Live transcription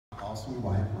awesome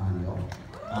wife, Ronell.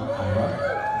 I'm Ira.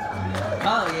 That's Ronell.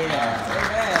 Oh,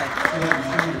 yeah.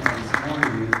 Amen. This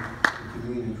morning, the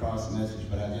communion cross message,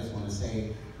 but I just want to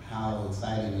say how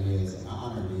exciting it is and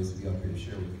honor it is to be up here to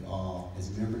share with you all.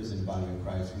 As members in the body of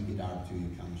Christ, we get the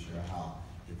opportunity to come and share how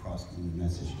the cross communion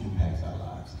message impacts our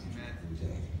lives every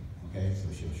day. Okay, so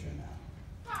she'll share now.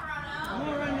 Come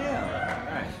on, Ronell. All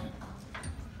right.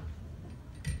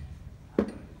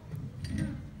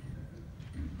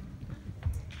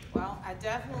 Well, I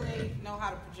definitely know how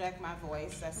to project my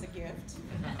voice. That's a gift,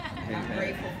 and I'm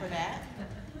grateful for that.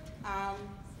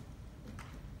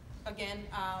 Again,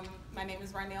 my name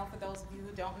is Ronell, for those of you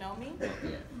who don't know me.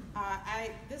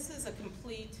 This is a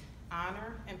complete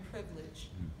honor and privilege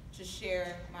to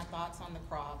share my thoughts on the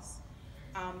cross.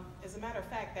 As a matter of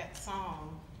fact, that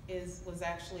song was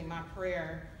actually my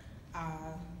prayer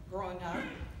growing up,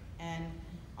 and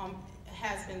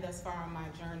has been thus far on my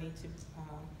journey to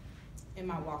in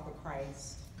my walk with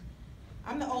Christ.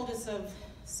 I'm the oldest of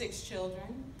 6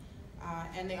 children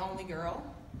and the only girl.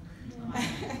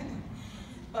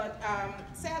 But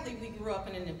sadly, we grew up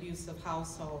in an abusive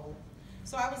household.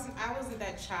 So I wasn't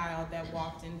that child that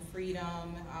walked in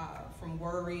freedom from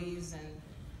worries and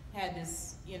had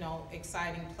this,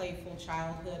 exciting, playful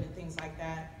childhood and things like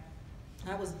that.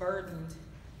 I was burdened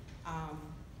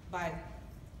by,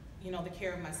 the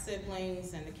care of my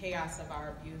siblings and the chaos of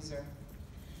our abuser.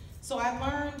 So I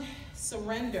learned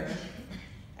surrender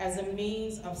as a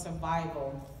means of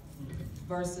survival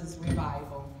versus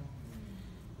revival.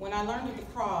 When I learned of the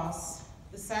cross,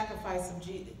 the sacrifice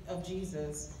of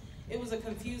Jesus, it was a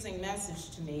confusing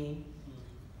message to me,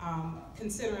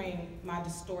 considering my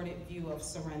distorted view of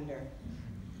surrender.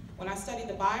 When I studied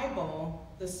the Bible,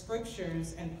 the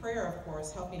scriptures and prayer, of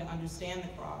course, helped me to understand the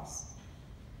cross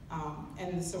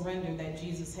and the surrender that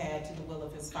Jesus had to the will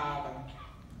of his Father.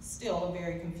 Still a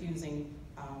very confusing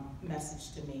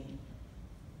message to me.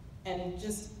 And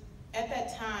just at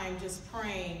that time, just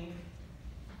praying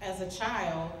as a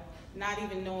child, not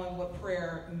even knowing what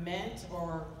prayer meant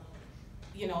or,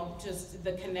 just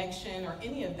the connection or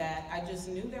any of that, I just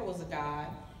knew there was a God.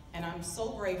 And I'm so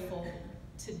grateful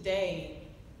today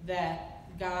that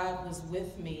God was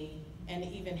with me and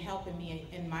even helping me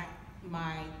in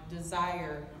my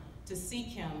desire to seek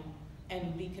him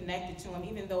and be connected to him.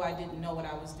 Even though I didn't know what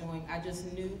I was doing, I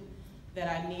just knew that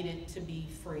I needed to be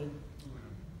free.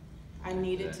 I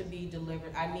needed to be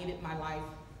delivered. I needed my life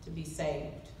to be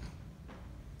saved.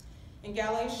 In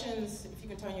Galatians, if you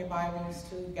can turn your Bibles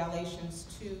to Galatians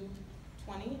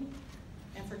 2:20,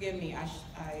 and forgive me, I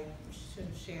should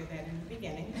have shared that in the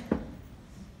beginning.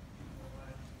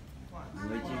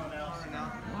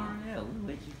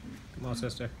 Come on,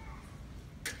 sister.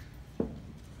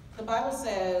 The Bible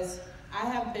says, I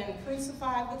have been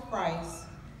crucified with Christ,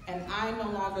 and I no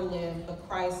longer live, but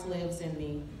Christ lives in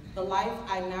me. The life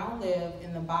I now live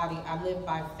in the body, I live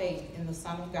by faith in the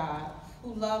Son of God,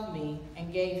 who loved me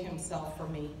and gave himself for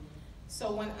me.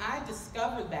 So when I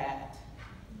discovered that,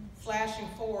 flashing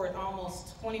forward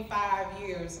almost 25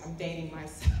 years, I'm dating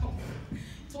myself,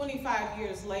 25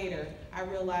 years later, I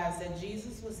realized that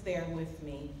Jesus was there with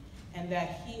me and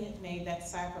that he had made that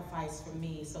sacrifice for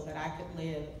me so that I could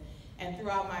live. And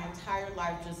throughout my entire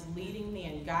life, just leading me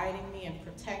and guiding me and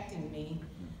protecting me,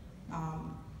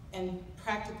 and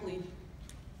practically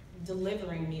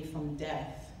delivering me from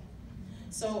death.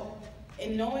 So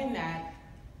in knowing that,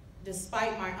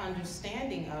 despite my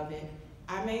understanding of it,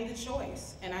 I made the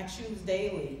choice, and I choose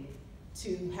daily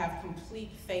to have complete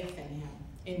faith in him,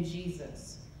 in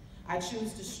Jesus. I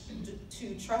choose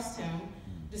to trust him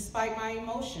despite my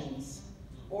emotions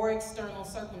or external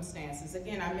circumstances.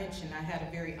 Again, I mentioned I had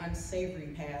a very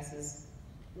unsavory past, is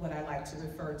what I like to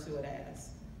refer to it as.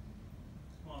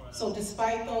 So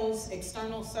despite those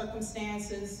external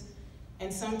circumstances,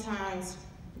 and sometimes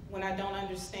when I don't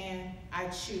understand, I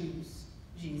choose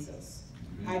Jesus.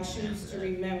 I choose to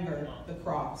remember the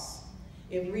cross.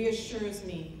 It reassures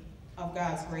me of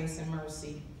God's grace and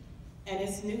mercy, and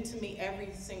it's new to me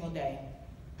every single day.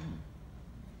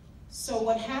 So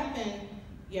what happened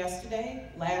yesterday,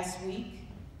 last week,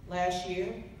 last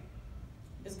year,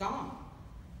 is gone.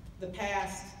 The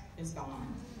past is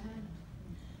gone.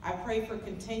 I pray for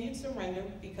continued surrender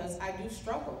because I do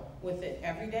struggle with it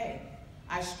every day.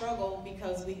 I struggle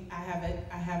because I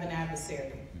have an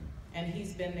adversary, and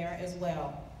he's been there as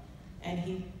well.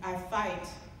 And I fight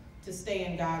to stay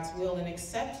in God's will and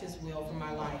accept his will for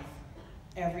my life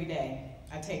every day.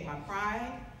 I take my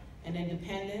pride and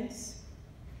independence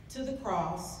to the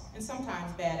cross, and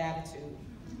sometimes bad attitude.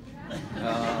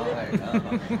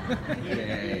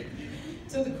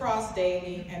 To the cross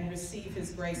daily and receive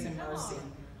his grace and mercy.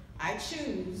 I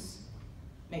choose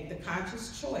make the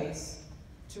conscious choice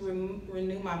to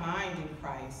renew my mind in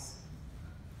Christ,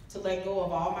 to let go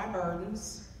of all my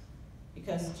burdens,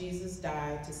 because Jesus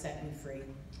died to set me free.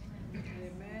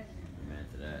 Amen. Amen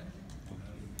to that.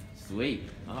 Sweet.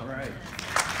 All right.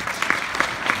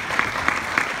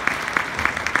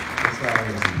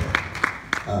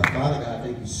 Father God,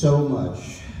 thank you so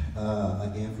much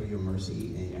again for your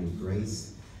mercy and your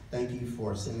grace. Thank you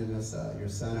for sending us your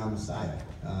son, our Messiah,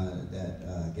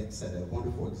 that set a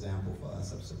wonderful example for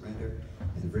us of surrender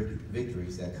and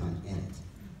victories that come in it.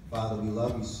 Father, we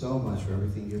love you so much for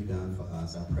everything you've done for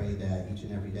us. I pray that each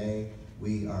and every day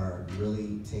we are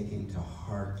really taking to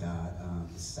heart, God,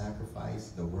 the sacrifice,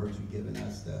 the words you've given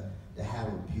us, to have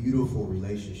a beautiful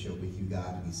relationship with you,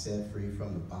 God, to be set free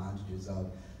from the bondages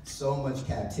of so much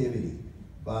captivity.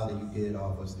 Father, you did it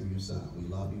all for us through your son. We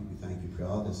love you. We thank you for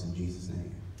all this in Jesus'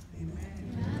 name.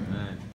 Amen. Amen.